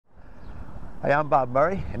Hi, I'm Bob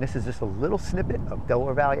Murray, and this is just a little snippet of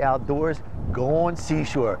Delaware Valley Outdoors Gone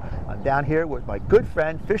Seashore. I'm down here with my good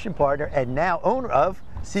friend, fishing partner, and now owner of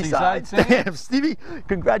Seaside Nj. Stevie,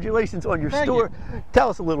 congratulations on your store. Tell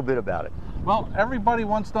us a little bit about it. Well, everybody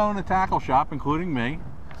wants to own a tackle shop, including me.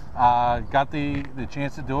 Got the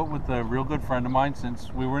chance to do it with a real good friend of mine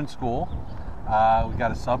since we were in school. We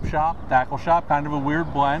got a sub shop, tackle shop, kind of a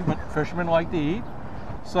weird blend, but fishermen like to eat.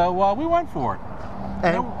 So we went for it.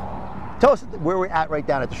 And tell us where we're at right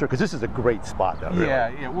down at the shore, because this is a great spot though. Really.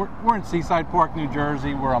 Yeah, we're in Seaside Park, New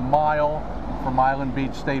Jersey. We're a mile from Island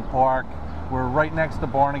Beach State Park. We're right next to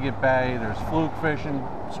Barnegat Bay. There's fluke fishing,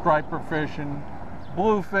 striper fishing,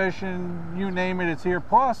 blue fishing, you name it, it's here.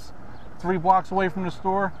 Plus, 3 blocks away from the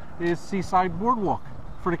store is Seaside Boardwalk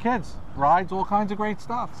for the kids. Rides, all kinds of great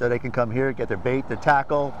stuff. So they can come here, get their bait, their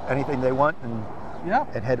tackle, anything they want, and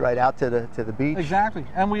head right out to the beach. Exactly.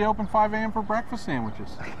 And we open 5 a.m. for breakfast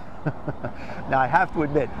sandwiches. Now, I have to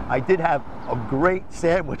admit, I did have a great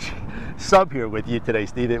sandwich sub here with you today,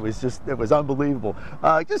 Steve. It was unbelievable.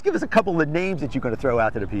 Just give us a couple of the names that you're going to throw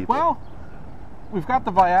out to the people. Well, we've got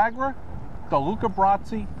the Viagra, the Luca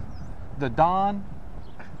Brazzi, the Don,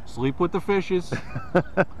 Sleep with the Fishes,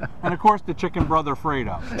 and of course the Chicken Brother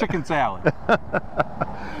Fredo, chicken salad.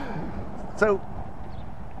 So,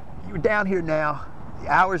 you're down here now. The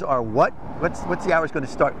hours are what? What's the hours going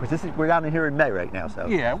to start? Because we're down here in May right now. So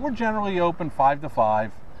yeah, we're generally open 5 to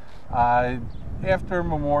 5. After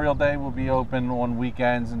Memorial Day, we'll be open on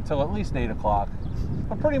weekends until at least 8 o'clock.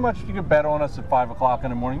 But pretty much you can bet on us at 5 o'clock in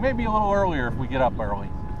the morning, maybe a little earlier if we get up early.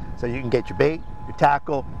 So you can get your bait, your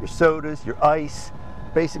tackle, your sodas, your ice,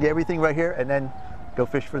 basically everything right here, and then go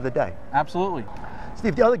fish for the day. Absolutely.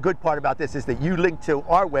 Steve, the other good part about this is that you link to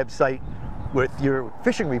our website with your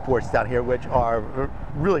fishing reports down here, which are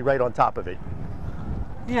really right on top of it.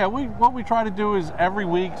 Yeah, what we try to do is every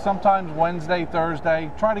week, sometimes Wednesday,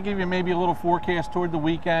 Thursday, try to give you maybe a little forecast toward the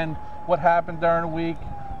weekend, what happened during the week.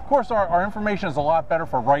 Of course, our information is a lot better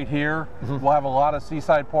for right here. We'll have a lot of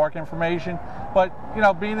Seaside Park information, but you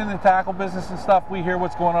know, being in the tackle business and stuff, we hear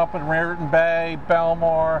what's going up in Raritan Bay,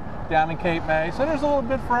 Belmar, down in Cape May, so there's a little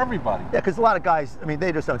bit for everybody. Yeah, because a lot of guys, I mean,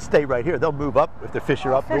 they just don't stay right here. They'll move up if the fish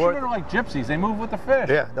are up north. Fishermen are like gypsies, they move with the fish.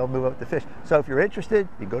 Yeah, they'll move up with the fish. So if you're interested,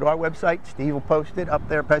 you can go to our website. Steve will post it up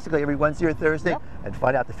there basically every Wednesday or Thursday, and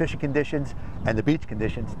find out the fishing conditions and the beach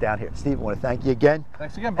conditions down here. Steve, I want to thank you again.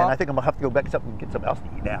 Thanks again, Bob. And I think I'm going to have to go back up and get something else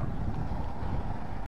to eat now.